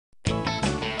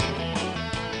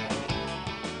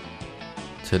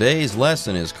Today's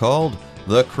lesson is called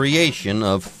The Creation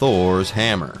of Thor's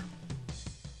Hammer.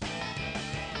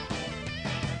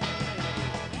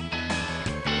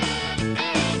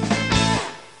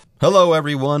 Hello,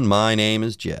 everyone. My name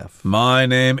is Jeff. My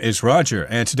name is Roger.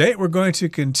 And today we're going to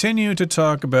continue to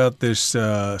talk about this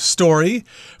story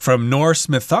from Norse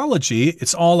mythology.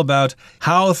 It's all about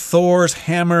how Thor's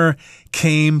hammer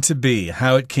came to be,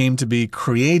 how it came to be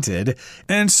created.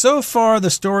 And so far, the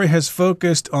story has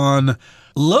focused on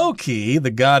Loki, the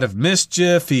god of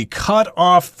mischief. He cut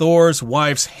off Thor's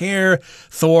wife's hair.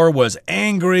 Thor was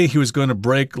angry. He was going to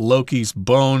break Loki's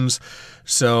bones.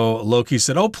 So Loki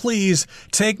said, "Oh, please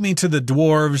take me to the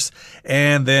dwarves."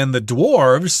 And then the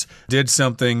dwarves did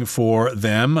something for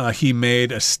them. He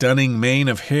made a stunning mane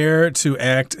of hair to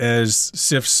act as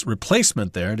Sif's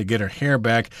replacement there, to get her hair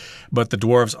back. But the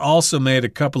dwarves also made a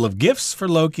couple of gifts for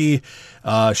Loki,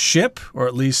 a ship, or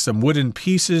at least some wooden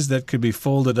pieces that could be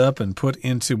folded up and put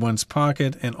into one's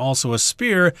pocket, and also a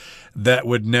spear that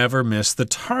would never miss the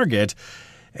target.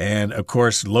 And, of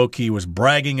course, Loki was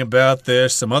bragging about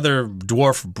this. Some other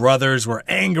dwarf brothers were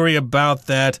angry about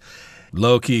that.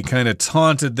 Loki kind of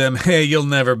taunted them, "Hey, you'll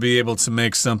never be able to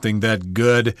make something that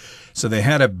good." So they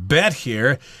had a bet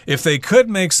here. If they could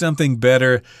make something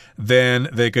better, then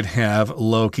they could have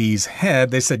Loki's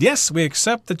head. They said, "Yes, we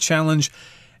accept the challenge."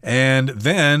 And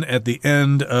then, at the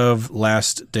end of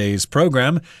last day's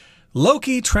program,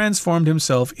 Loki transformed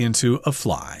himself into a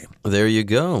fly. There you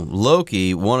go.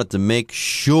 Loki wanted to make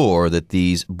sure that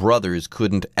these brothers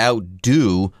couldn't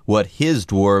outdo what his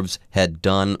dwarves had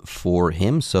done for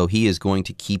him, so he is going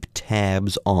to keep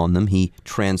tabs on them. He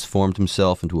transformed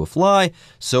himself into a fly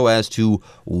so as to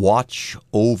watch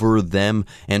over them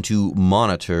and to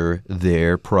monitor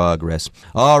their progress.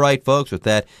 All right, folks, with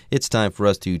that, it's time for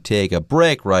us to take a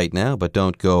break right now, but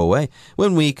don't go away.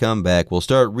 When we come back, we'll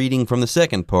start reading from the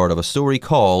second part of a story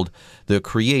called The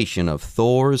Creation of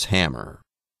Thor's Hammer.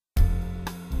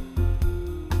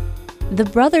 The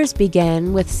brothers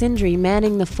began with Sindri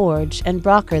manning the forge and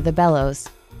Brokkr the bellows.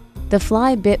 The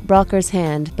fly bit Brokkr's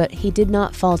hand, but he did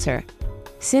not falter.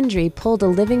 Sindri pulled a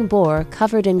living boar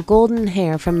covered in golden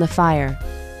hair from the fire.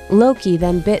 Loki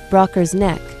then bit Brokkr's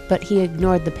neck, but he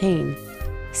ignored the pain.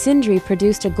 Sindri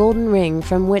produced a golden ring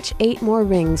from which 8 more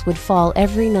rings would fall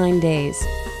every 9 days.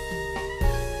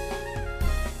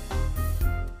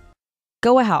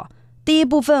 各位好，第一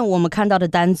部分我们看到的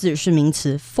单字是名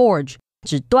词 forge，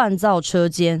 指锻造车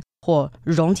间或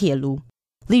熔铁炉。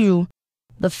例如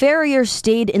The farrier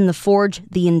stayed in the forge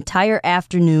the entire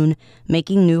afternoon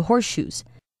making new horseshoes.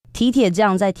 提铁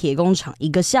匠在铁工厂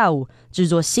1个下午制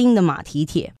作新的马蹄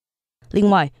铁。另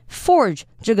外 forge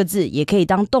这个字也可以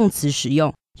当动词使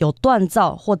用，有锻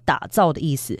造或打造的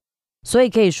意思。所以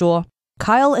可以说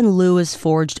Kyle and Lewis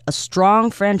forged a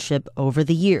strong friendship over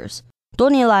the years. 多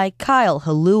年来 Kyle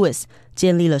和 Lewis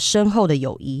建立了深厚的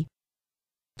友谊。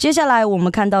接下来我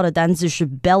们看到的单字是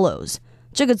bellows，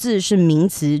 这个字是名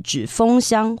词，指风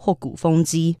箱或鼓风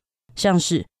机，像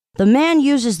是 The man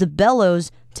uses the bellows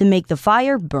to make the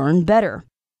fire burn better.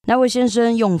 那位先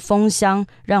生用风箱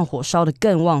让火烧得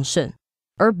更旺盛。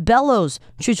而 bellows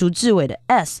去除字尾的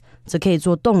s 则可以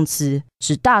做动词，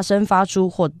指大声发出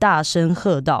或大声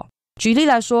喝道。举例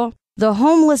来说The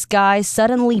homeless guy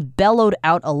suddenly bellowed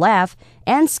out a laugh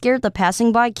and scared the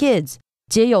passing by kids.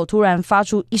 街友突然发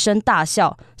出一声大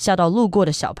笑，吓到路过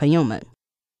的小朋友们。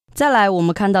再来，我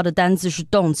们看到的单字是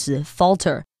动词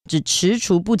falter， 指踟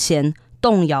蹰不前、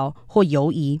动摇或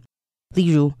犹疑。例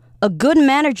如 A good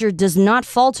manager does not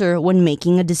falter when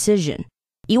making a decision.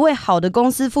 一位好的公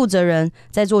司负责人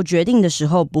在做决定的时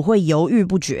候不会犹豫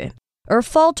不决。而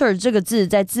falter 这个字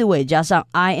在字尾加上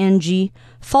ing，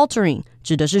 faltering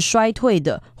指的是衰退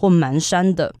的或蹒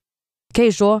跚的。可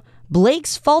以说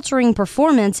Blake's faltering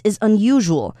performance is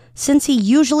unusual since he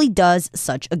usually does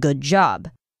such a good job.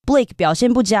 Blake 表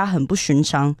现不佳很不寻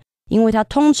常，因为他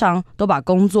通常都把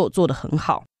工作做得很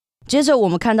好。接着我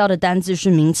们看到的单字是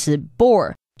名词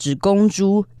boar， 指公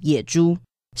猪、野猪，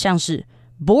像是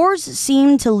Boars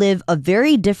seem to live a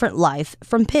very different life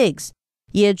from pigs.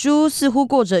 野猪似乎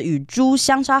过着与猪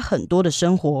相差很多的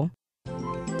生活。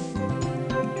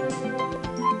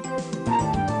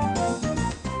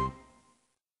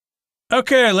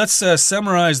Okay, let's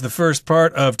summarize the first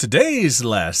part of today's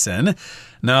lesson.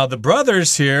 Now, the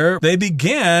brothers here, they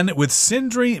began with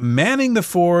Sindri manning the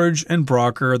forge and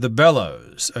Brocker the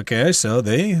bellows. Okay, so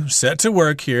they set to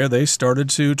work here. They started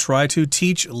to try to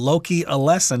teach Loki a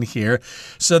lesson here.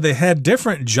 So they had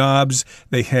different jobs.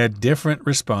 They had different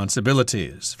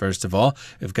responsibilities. First of all,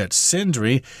 we've got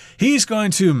Sindri. He's going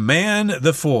to man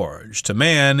the forge. To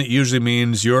man usually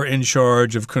means you're in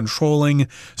charge of controlling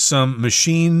some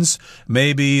machines.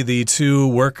 Maybe the two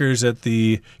workers at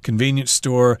the convenience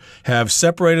store have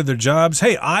separated their jobs.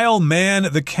 Hey, I'll man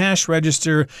the cash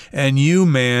register and you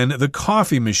man the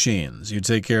coffee machines. You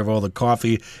take care of all the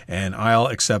coffee and I'll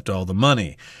accept all the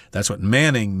money. That's what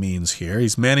manning means here.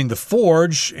 He's manning the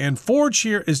forge, and forge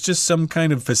here is just some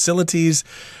kind of facilities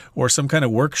or some kind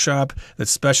of workshop that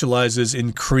specializes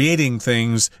in creating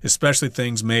things, especially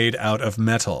things made out of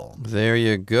metal. There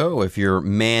you go. If you're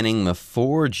manning the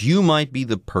forge, you might be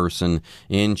the person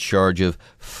in charge of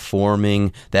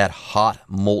forming that hot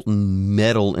molten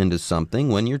metal into something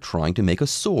when you're trying to make a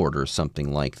sword or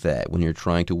something like that, when you're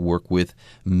trying to work with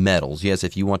metals. Yes,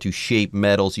 if you want to shape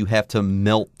metals, you have to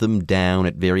melt them down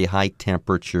at very high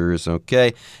temperatures,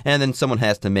 okay? And then someone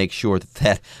has to make sure that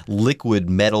that liquid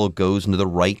metal goes into the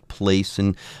right place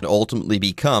and ultimately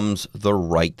becomes the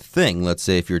right thing. Let's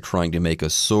say if you're trying to make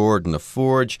a sword in a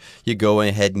forge, you go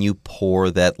ahead and you pour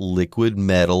that liquid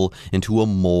metal into a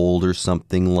mold or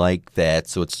something like that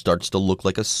so it starts to look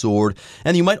like a sword.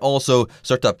 And you might also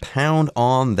start to pound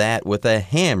on that with a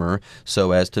hammer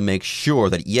so as to make sure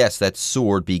that, yes, that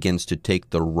sword begins to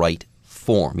take the right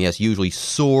form. Yes, usually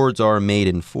swords are made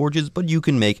in forges, but you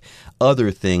can make other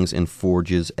things in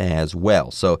forges as well.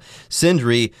 So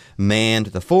Sindri manned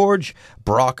the forge,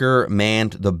 Brocker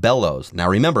manned the bellows. Now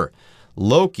remember,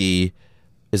 Loki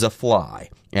is a fly,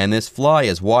 and this fly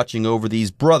is watching over these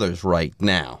brothers right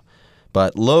now.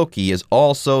 But Loki is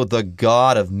also the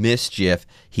god of mischief.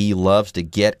 He loves to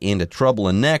get into trouble,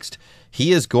 and next,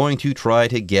 he is going to try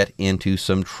to get into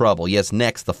some trouble. Yes,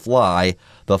 next, the fly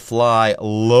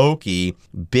Loki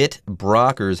bit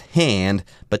Brocker's hand,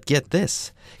 but get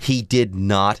this, he did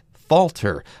not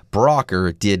falter.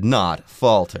 Brocker did not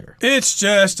falter. It's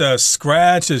just a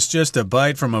scratch. It's just a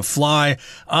bite from a fly.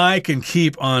 I can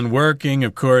keep on working.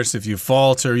 Of course, if you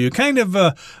falter, you kind of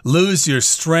lose your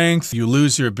strength. You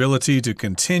lose your ability to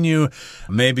continue.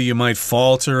 Maybe you might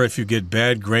falter if you get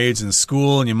bad grades in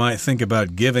school and you might think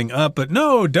about giving up. But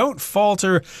no, don't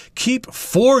falter. Keep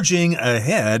forging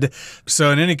ahead. So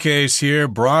in any case here,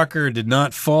 Brocker did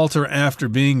not falter after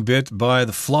being bit by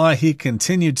the fly. He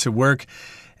continued to work.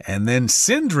 And then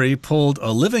Sindri pulled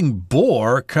a living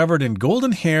boar covered in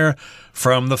golden hair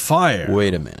from the fire.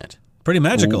 Wait a minute. Pretty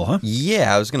magical, huh?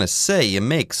 Yeah, I was going to say, you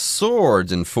make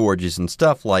swords and forges and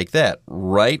stuff like that,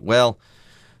 right? Well,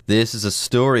 this is a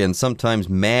story, and sometimes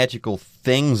magical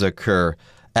things occur.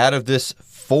 Out of this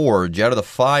forge, out of the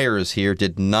fires here,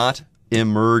 did not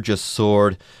emerge a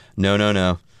sword.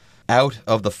 No. Out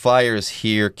of the fires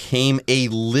here came a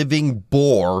living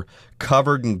boar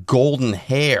covered in golden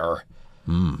hair.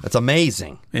 That's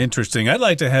amazing. Interesting. I'd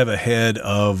like to have a head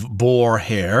of boar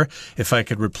hair if I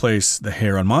could replace the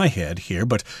hair on my head here.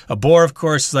 But a boar, of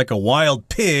course, is like a wild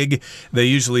pig. They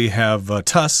usually have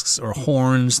tusks or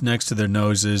horns next to their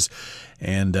noses.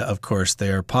 And, of course,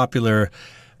 they are popular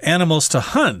animals to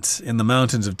hunt in the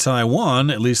mountains of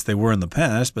Taiwan. At least they were in the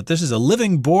past. But this is a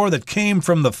living boar that came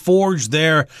from the forge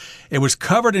there. It was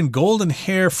covered in golden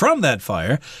hair from that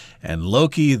fire. And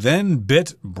Loki then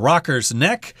bit Brocker's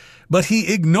neck, but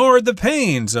he ignored the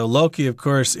pain. So Loki, of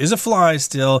course, is a fly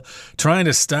still, trying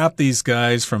to stop these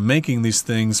guys from making these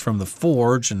things from the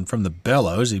forge and from the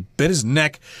bellows. He bit his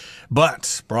neck,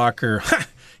 but Brocker,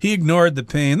 he ignored the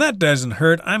pain. That doesn't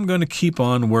hurt. I'm going to keep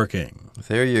on working.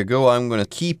 There you go. I'm going to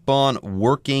keep on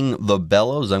working the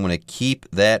bellows. I'm going to keep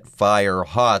that fire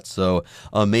hot so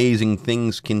amazing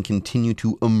things can continue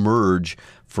to emerge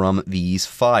from these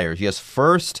fires. Yes,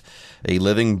 first, a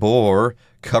living boar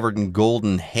covered in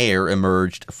golden hair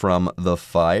emerged from the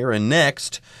fire, and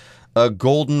next, a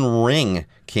golden ring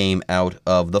came out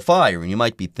of the fire. And you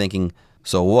might be thinking,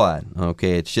 so what?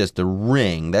 Okay, it's just a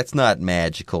ring. That's not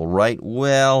magical, right?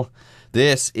 Well,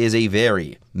 this is a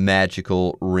very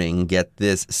magical ring. Get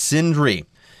this, Sindri.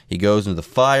 He goes into the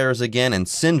fires again, and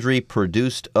Sindri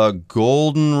produced a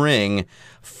golden ring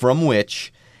from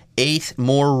which 8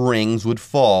 more rings would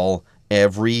fall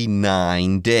every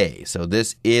 9 days. So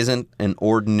this isn't an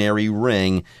ordinary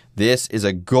ring. This is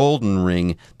a golden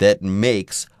ring that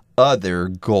makes other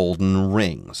golden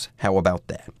rings. How about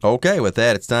that? Okay, with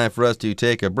that, it's time for us to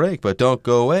take a break, but don't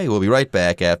go away. We'll be right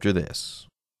back after this.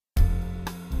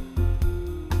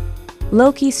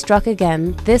 Loki struck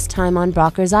again, this time on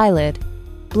Brocker's eyelid.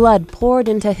 Blood poured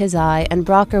into his eye, and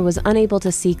Brocker was unable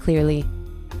to see clearly.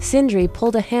 Sindri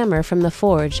pulled a hammer from the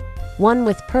forge, one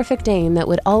with perfect aim that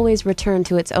would always return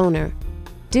to its owner.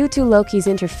 Due to Loki's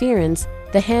interference,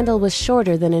 the handle was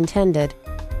shorter than intended.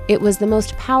 It was the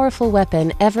most powerful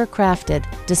weapon ever crafted,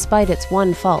 despite its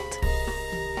one fault.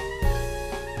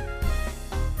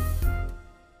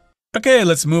 Okay,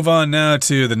 let's move on now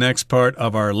to the next part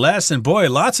of our lesson. Boy,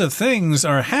 lots of things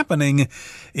are happening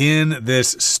in this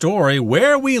story.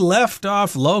 Where we left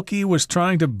off, Loki was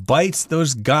trying to bite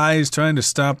those guys, trying to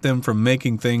stop them from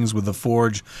making things with the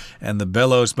forge and the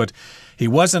bellows, but he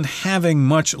wasn't having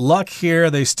much luck here.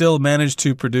 They still managed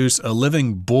to produce a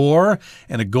living boar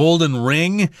and a golden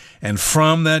ring, and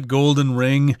from that golden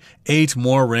ring, 8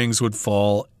 more rings would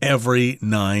fall every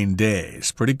 9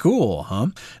 days. Pretty cool, huh?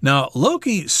 Now,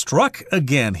 Loki struck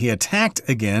again. He attacked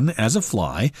again as a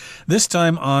fly, this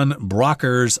time on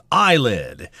Brocker's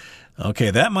eyelid.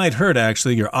 Okay, that might hurt,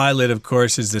 actually. Your eyelid, of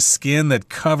course, is the skin that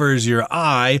covers your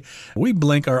eye. We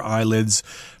blink our eyelids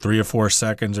 3 or 4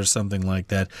 seconds or something like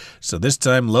that. So this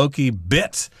time, Loki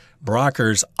bit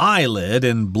Brocker's eyelid,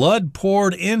 and blood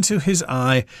poured into his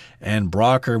eye, and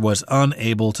Brocker was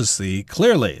unable to see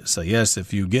clearly. So yes,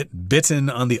 if you get bitten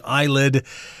on the eyelid,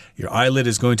 your eyelid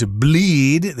is going to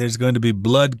bleed. There's going to be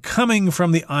blood coming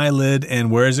from the eyelid, and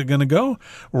where is it going to go?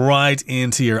 Right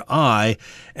into your eye,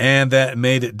 and that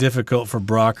made it difficult for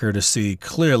Brocker to see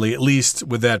clearly, at least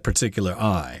with that particular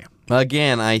eye.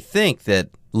 Again, I think that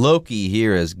Loki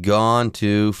here has gone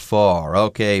too far.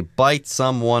 Okay, bite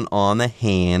someone on the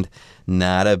hand,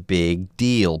 not a big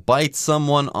deal. Bite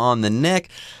someone on the neck,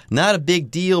 not a big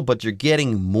deal, but you're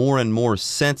getting more and more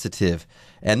sensitive.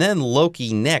 And then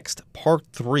Loki next, part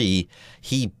 3,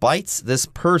 he bites this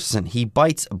person. He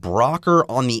bites Brocker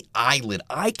on the eyelid.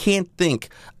 I can't think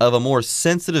of a more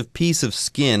sensitive piece of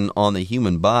skin on the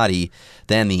human body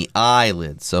than the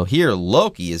eyelid. So here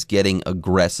Loki is getting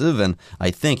aggressive, and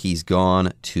I think he's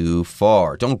gone too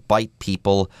far. Don't bite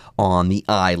people on the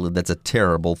eyelid. That's a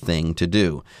terrible thing to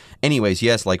do. Anyways,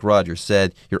 yes, like Roger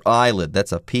said, your eyelid,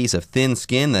 that's a piece of thin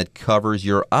skin that covers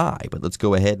your eye. But let's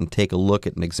go ahead and take a look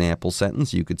at an example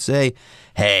sentence. You could say,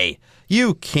 hey,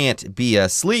 you can't be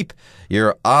asleep.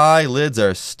 Your eyelids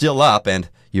are still up and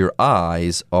your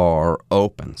eyes are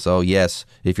open. So yes,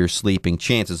 if you're sleeping,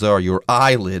 chances are your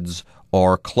eyelids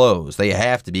are closed. They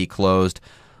have to be closed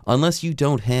unless you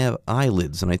don't have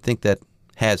eyelids. And I think that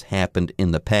has happened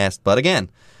in the past. But again,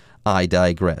 I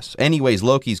digress. Anyways,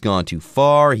 Loki's gone too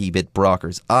far. He bit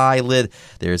Brocker's eyelid.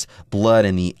 There's blood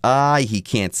in the eye. He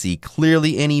can't see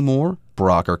clearly anymore.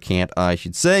 Brocker can't, I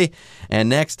should say. And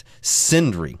next,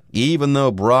 Sindri. Even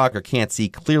though Brocker can't see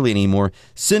clearly anymore,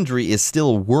 Sindri is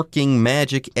still working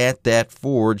magic at that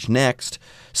forge. Next,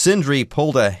 Sindri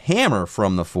pulled a hammer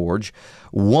from the forge,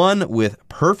 one with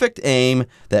perfect aim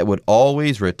that would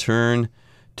always return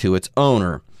to its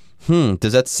owner.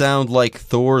 Does that sound like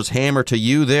Thor's hammer to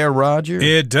you there, Roger?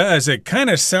 It does. It kind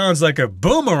of sounds like a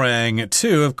boomerang,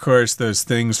 too. Of course, those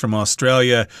things from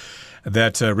Australia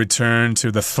that return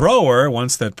to the thrower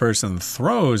once that person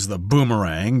throws the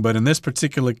boomerang. But in this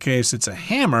particular case, it's a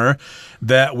hammer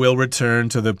that will return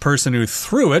to the person who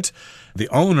threw it, the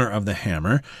owner of the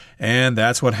hammer. And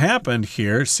that's what happened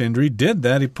here. Sindri did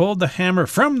that. He pulled the hammer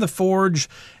from the forge,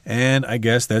 and I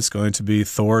guess that's going to be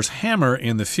Thor's hammer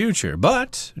in the future.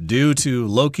 But due to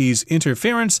Loki's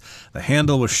interference, the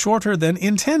handle was shorter than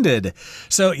intended.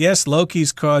 So yes,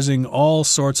 Loki's causing all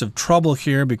sorts of trouble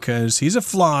here because he's a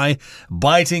fly,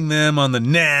 biting them on the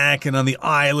neck and on the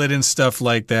eyelid and stuff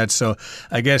like that. So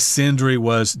I guess Sindri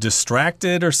was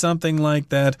distracted or something like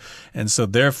that. And so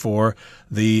therefore,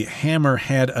 the hammer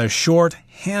had a short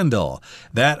handle.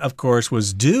 That, of course,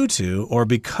 was due to or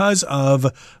because of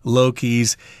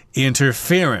Loki's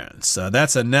interference.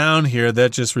 That's a noun here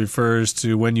that just refers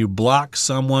to when you block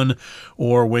someone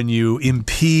or when you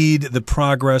impede the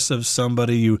progress of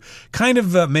somebody. You kind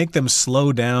of make them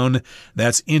slow down.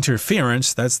 That's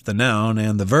interference. That's the noun.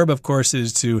 And the verb, of course,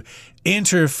 is to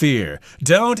interfere.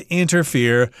 Don't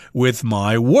interfere with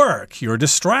my work. You're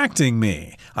distracting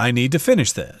me. I need to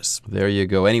finish this. There you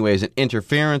go. Anyways, an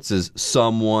interference is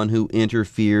someone who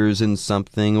interferes in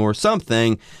something or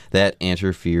something that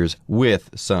interferes with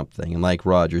something. And like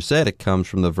Roger said, it comes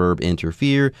from the verb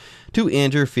interfere. To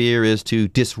interfere is to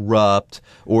disrupt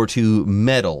or to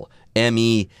meddle.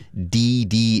 M-E-D-D-L-E,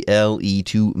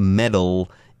 to meddle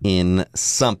in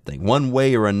something. One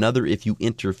way or another, if you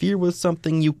interfere with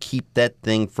something, you keep that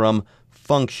thing from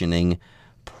functioning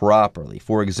properly.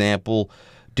 For example,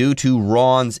 due to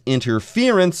Ron's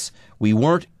interference, we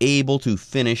weren't able to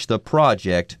finish the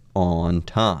project on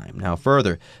time. Now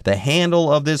further, the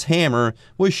handle of this hammer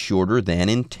was shorter than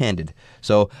intended.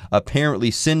 So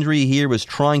apparently Sindri here was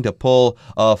trying to pull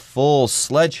a full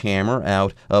sledgehammer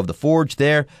out of the forge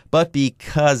there, but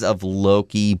because of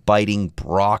Loki biting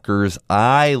Brocker's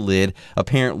eyelid,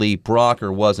 apparently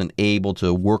Brocker wasn't able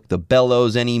to work the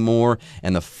bellows anymore,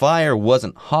 and the fire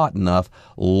wasn't hot enough,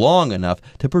 long enough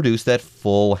to produce that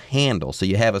full handle. So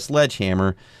you have a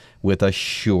sledgehammer with a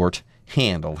short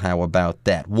handle. How about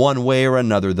that? One way or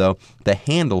another, though, the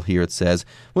handle here, it says,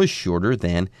 was shorter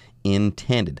than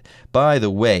intended. By the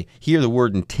way, here the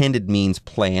word intended means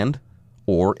planned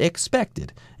or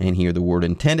expected. And here the word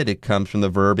intended, it comes from the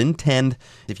verb intend.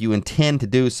 If you intend to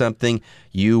do something,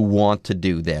 you want to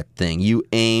do that thing. You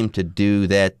aim to do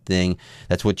that thing.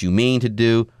 That's what you mean to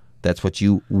do. That's what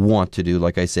you want to do,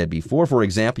 like I said before. For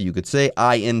example, you could say,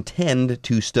 I intend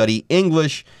to study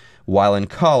English while in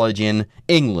college in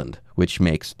England, which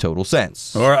makes total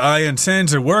sense. Or I intend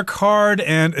to work hard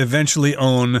and eventually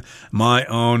own my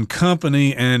own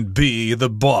company and be the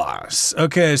boss.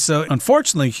 Okay, so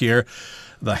unfortunately here,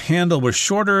 the handle was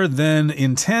shorter than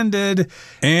intended,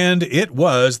 and it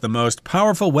was the most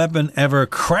powerful weapon ever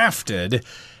crafted,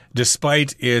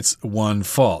 despite its one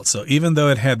fault. So even though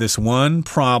it had this one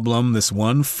problem, this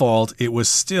one fault, it was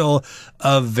still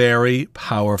a very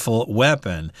powerful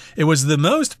weapon. It was the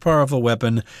most powerful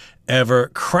weapon ever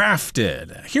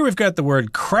crafted. Here we've got the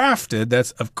word crafted.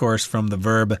 That's, of course, from the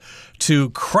verb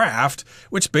to craft,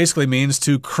 which basically means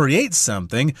to create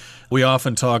something. We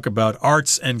often talk about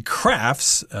arts and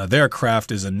crafts. Their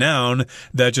craft is a noun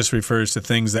that just refers to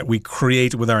things that we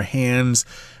create with our hands,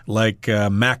 like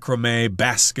macrame,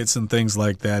 baskets, and things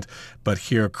like that. But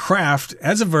here, craft,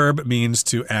 as a verb, means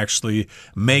to actually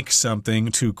make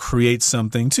something, to create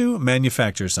something, to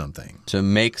manufacture something. To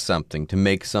make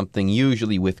something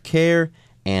usually with care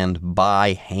and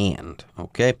by hand.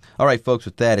 Okay? All right, folks,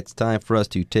 with that, it's time for us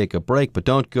to take a break, but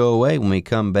don't go away. When we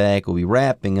come back, we'll be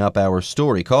wrapping up our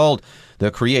story called The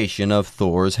Creation of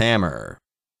Thor's Hammer.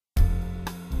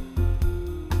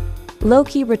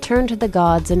 Loki returned to the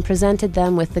gods and presented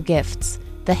them with the gifts,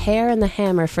 the hair and the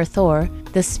hammer for Thor,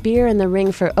 the spear and the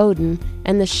ring for Odin,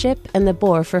 and the ship and the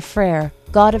boar for Freyr,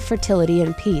 god of fertility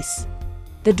and peace.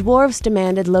 The dwarves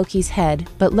demanded Loki's head,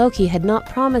 but Loki had not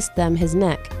promised them his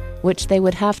neck, which they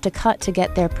would have to cut to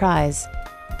get their prize.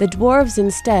 The dwarves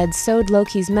instead sewed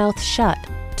Loki's mouth shut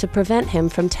to prevent him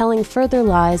from telling further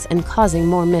lies and causing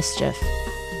more mischief.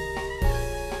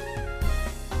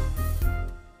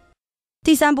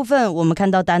 第三部分，我们看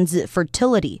到单字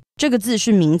fertility， 这个字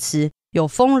是名词，有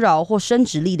丰饶或生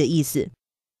殖力的意思。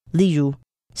例如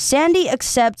Sandy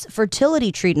accepts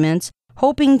fertility treatments,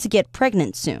 hoping to get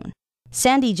pregnant soon.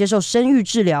 Sandy 接受生育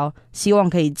治疗，希望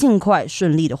可以尽快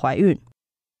顺利的怀孕。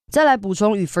再来补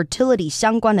充与 fertility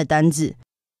相关的单字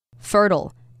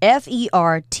fertile,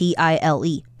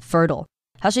 F-E-R-T-I-L-E, fertile，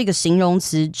 它是一个形容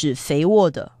词，指肥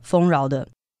沃的、丰饶的。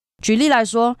举例来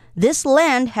说 This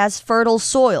land has fertile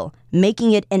soil,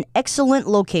 making it an excellent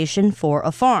location for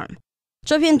a farm.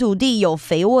 这片土地有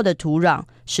肥沃的土壤，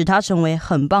使它成为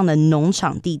很棒的农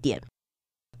场地点。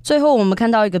最后我们看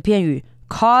到一个片语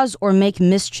cause or make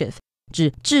mischief，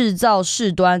 指制造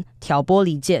事端、挑拨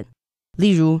离间。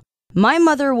例如 My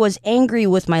mother was angry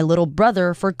with my little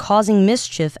brother for causing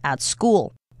mischief at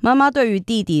school. 妈妈对于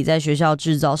弟弟在学校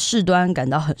制造事端感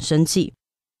到很生气。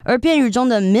而片语中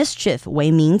的 mischief 为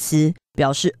名词，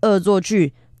表示恶作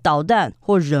剧、捣蛋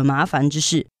或惹麻烦之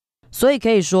事。所以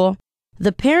可以说 The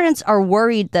parents are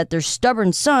worried that their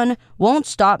stubborn son won't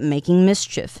stop making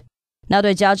mischief. 那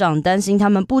对家长担心他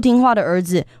们不听话的儿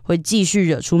子会继续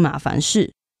惹出麻烦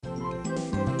事。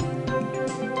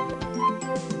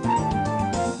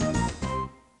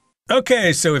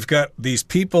Okay, so we've got these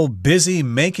people busy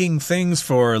making things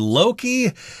for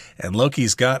Loki, and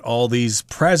Loki's got all these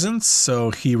presents, so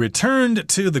he returned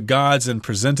to the gods and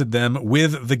presented them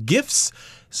with the gifts.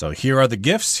 So here are the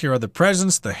gifts, here are the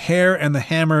presents, the hair and the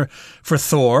hammer for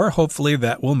Thor. Hopefully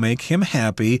that will make him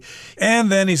happy.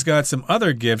 And then he's got some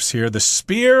other gifts here, the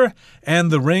spear and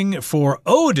the ring for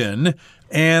Odin,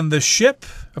 and the ship,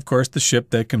 of course, the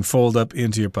ship that can fold up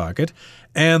into your pocket,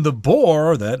 and the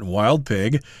boar, that wild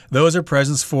pig. Those are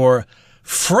presents for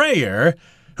Freyr,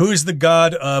 who is the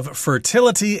god of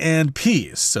fertility and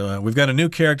peace. So we've got a new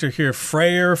character here,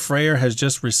 Freyr. Freyr has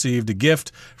just received a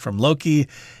gift from Loki,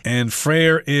 and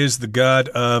Freyr is the god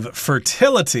of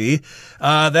fertility.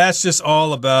 That's just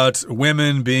all about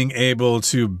women being able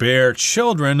to bear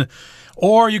children.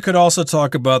 Or you could also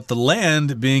talk about the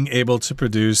land being able to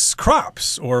produce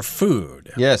crops or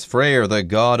food. Yes, Freyr, the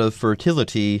god of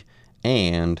fertility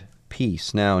and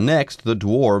peace. Now, next, the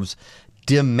dwarves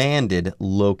demanded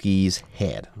Loki's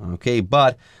head. Okay,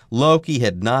 but Loki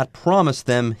had not promised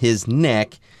them his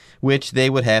neck, which they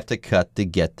would have to cut to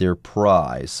get their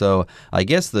prize. So I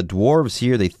guess the dwarves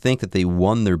here, they think that they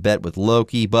won their bet with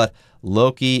Loki, but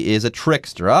Loki is a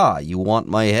trickster. Ah, you want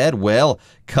my head? Well,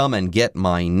 come and get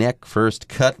my neck first.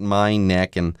 Cut my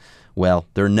neck. And, well,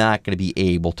 they're not going to be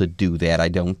able to do that, I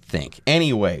don't think.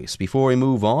 Anyways, before we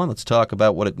move on, let's talk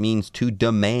about what it means to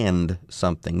demand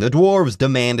something. The dwarves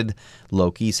demanded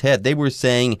Loki's head. They were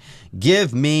saying,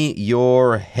 give me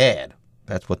your head.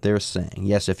 That's what they're saying.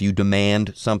 Yes, if you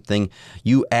demand something,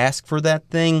 you ask for that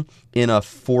thing in a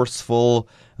forceful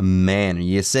manner.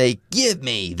 You say, give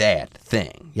me that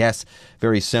thing. Yes,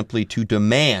 very simply, to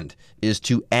demand is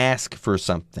to ask for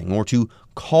something or to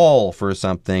call for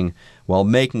something while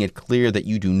making it clear that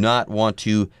you do not want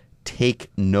to take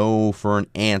no for an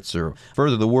answer.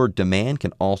 Further, the word demand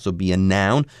can also be a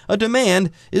noun. A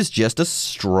demand is just a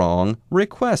strong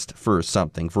request for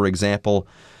something. For example,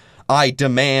 I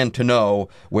demand to know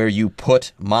where you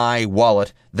put my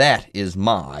wallet. That is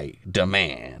my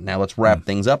demand. Now let's wrap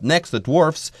things up. Next, the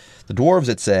dwarfs. The dwarves,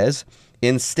 it says,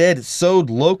 instead sewed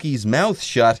Loki's mouth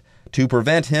shut to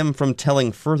prevent him from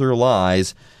telling further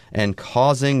lies and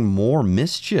causing more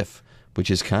mischief, which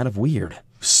is kind of weird.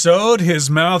 Sewed his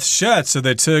mouth shut. So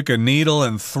they took a needle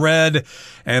and thread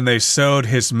and they sewed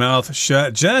his mouth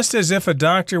shut, just as if a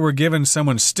doctor were giving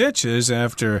someone stitches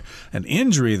after an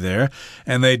injury there.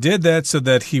 And they did that so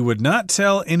that he would not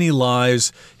tell any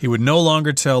lies, he would no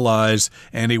longer tell lies,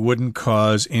 and he wouldn't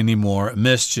cause any more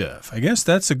mischief. I guess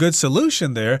that's a good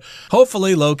solution there.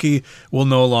 Hopefully Loki will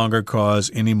no longer cause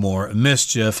any more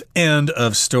mischief. End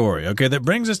of story. Okay, that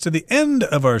brings us to the end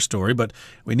of our story, but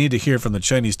we need to hear from the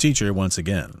Chinese teacher once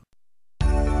again.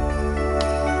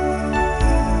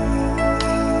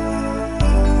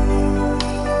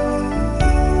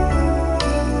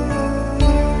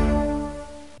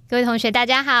各位同学大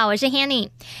家好，我是 Hanny。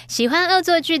 喜欢恶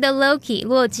作剧的 Loki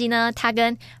洛基呢，他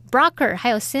跟 Brocker 还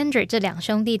有 Sindri 这两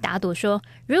兄弟打赌说，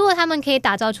如果他们可以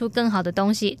打造出更好的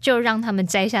东西，就让他们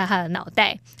摘下他的脑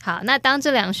袋。好，那当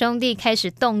这两兄弟开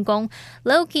始动工，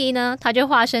 Loki 呢，他就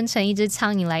化身成一只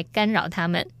苍蝇来干扰他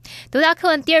们。读到课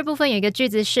文第二部分有一个句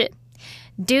子是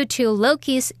Due to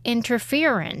Loki's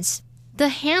interference, the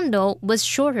handle was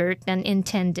shorter than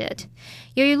intended.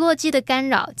 由于洛基的干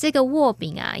扰，这个握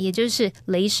柄啊，也就是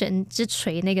雷神之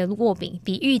锤那个握柄，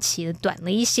比预期的短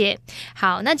了一些。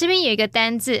好，那这边有一个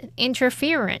单字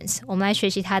interference， 我们来学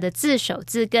习它的字首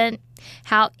字根。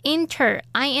好 ，inter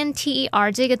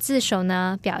这个字首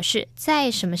呢，表示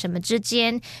在什么什么之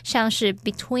间，像是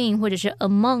between 或者是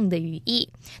among 的语义。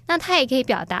那它也可以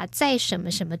表达在什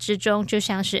么什么之中，就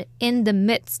像是 in the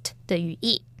midst 的语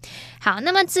义。好，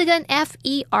那么字根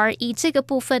fere 这个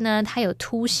部分呢，它有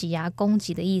突袭啊、攻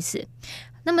击的意思。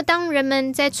那么当人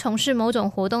们在从事某种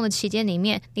活动的期间里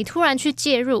面，你突然去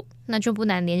介入，那就不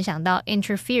难联想到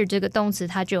interfere 这个动词，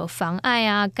它就有妨碍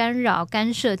啊、干扰、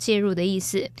干涉、介入的意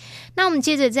思。那我们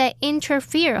接着在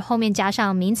interfere 后面加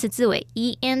上名词字尾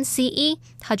ence，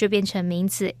 它就变成名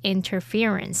词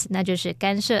interference， 那就是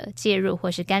干涉、介入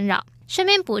或是干扰。顺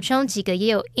便补充几个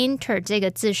也有 inter 这个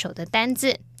字首的单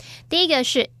字。第一个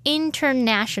是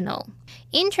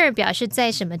international。Inter 表示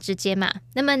在什么之间嘛，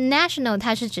那么 national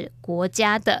它是指国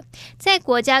家的，在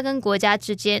国家跟国家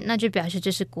之间，那就表示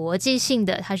这是国际性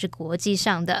的，它是国际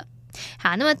上的。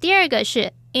好，那么第二个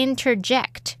是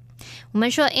interject。我们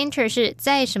说 inter 是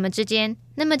在什么之间，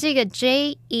那么这个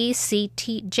ject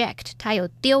它有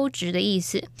丢掷的意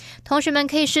思。同学们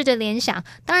可以试着联想，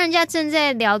当人家正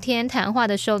在聊天谈话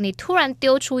的时候，你突然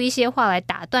丢出一些话来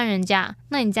打断人家，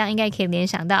那你这样应该可以联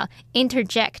想到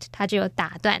interject 它就有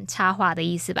打断插话的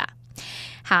意思吧。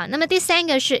好，那么第三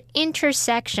个是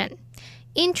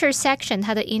intersection。Intersection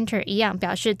它的 inter 一样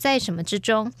表示在什么之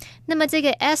中，那么这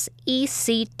个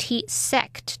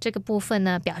sect 这个部分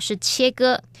呢，表示切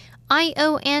割。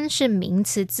ion 是名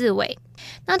词字尾。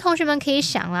那同学们可以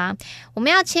想啦，我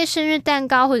们要切生日蛋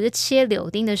糕或者是切柳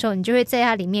丁的时候，你就会在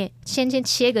它里面先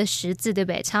切个十字，对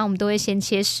不对？常常我们都会先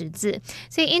切十字，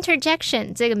所以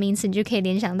interjection 这个名词你就可以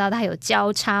联想到它有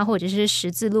交叉或者是十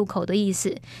字路口的意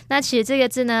思。那其实这个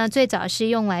字呢，最早是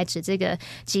用来指这个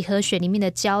几何学里面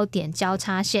的交点交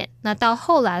叉线，那到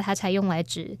后来它才用来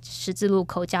指十字路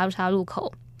口交叉路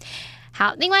口。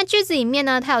好，另外句子里面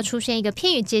呢，它有出现一个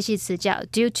片语介系词叫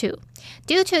due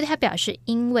to。Due to 它表示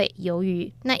因为、由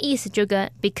于，那意思就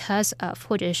跟 because of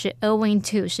或者是 owing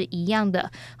to 是一样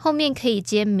的，后面可以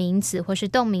接名词或是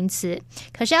动名词。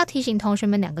可是要提醒同学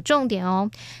们两个重点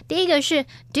哦。第一个是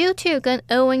due to 跟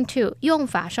owing to 用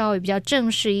法稍微比较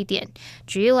正式一点。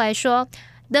举例来说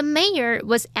，The mayor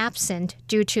was absent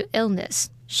due to illness。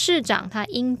市长他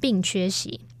因病缺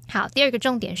席。好，第二个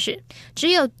重点是，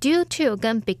只有 due to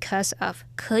跟 because of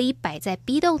可以摆在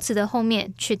be 动词的后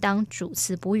面去当主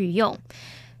词补语用。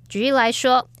举例来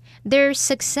说 ，Their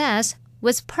success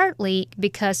was partly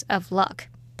because of luck。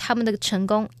他们的成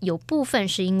功有部分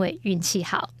是因为运气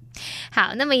好。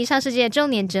好，那么以上是这些重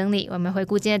点整理，我们回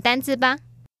顾今天的单字吧。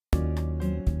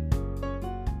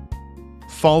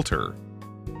Falter.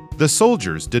 The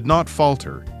soldiers did not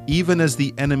falter, even as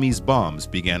the enemy's bombs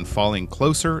began falling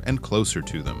closer and closer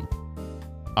to them.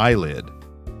 Eyelid.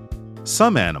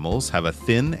 Some animals have a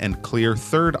thin and clear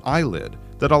third eyelid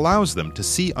that allows them to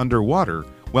see underwater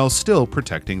while still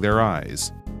protecting their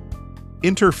eyes.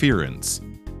 Interference.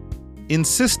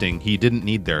 Insisting he didn't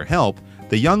need their help,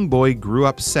 the young boy grew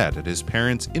upset at his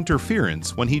parents'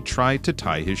 interference when he tried to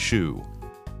tie his shoe.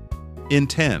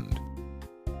 Intend.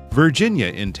 Virginia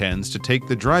intends to take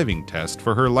the driving test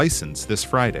for her license this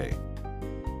Friday.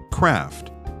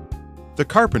 Craft. The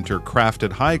carpenter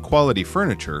crafted high-quality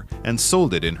furniture and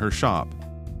sold it in her shop.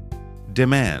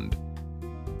 Demand.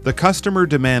 The customer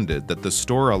demanded that the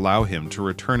store allow him to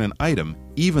return an item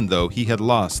even though he had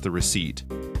lost the receipt.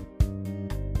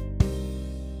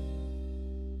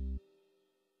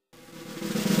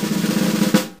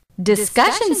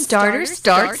 Discussion starter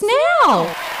starts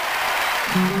now!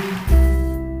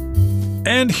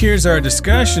 And here's our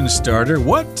discussion starter.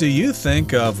 What do you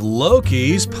think of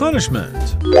Loki's punishment?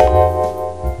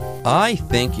 I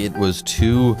think it was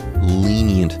too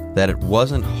lenient, that it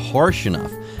wasn't harsh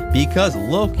enough, because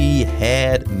Loki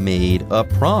had made a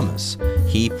promise.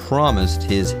 He promised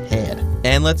his head.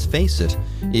 And let's face it,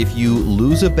 if you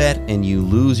lose a bet and you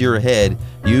lose your head,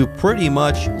 you pretty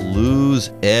much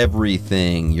lose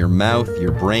everything. Your mouth,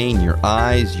 your brain, your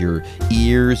eyes, your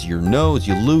ears, your nose,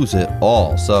 you lose it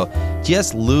all. So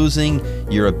just losing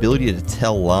your ability to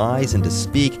tell lies and to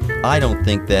speak, I don't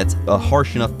think that's a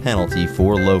harsh enough penalty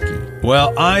for Loki.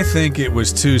 Well, I think it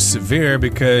was too severe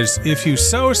because if you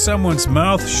sew someone's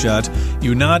mouth shut,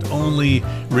 you not only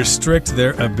restrict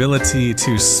their ability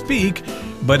to speak,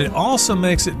 but it also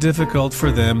makes it difficult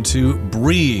for them to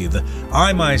breathe.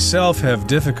 I myself have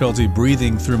difficulty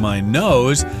breathing through my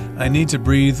nose. I need to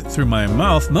breathe through my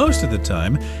mouth most of the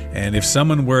time, and if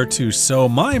someone were to sew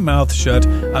my mouth shut,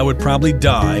 I would probably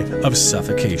die of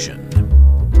suffocation.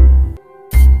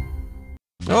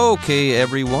 Okay,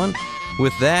 everyone.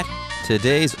 With that,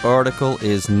 today's article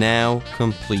is now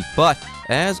complete. But,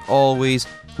 as always,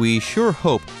 we sure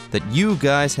hope that you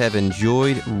guys have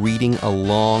enjoyed reading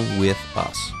along with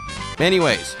us.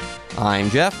 Anyways, I'm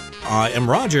Jeff. I am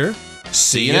Roger.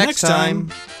 See you next time.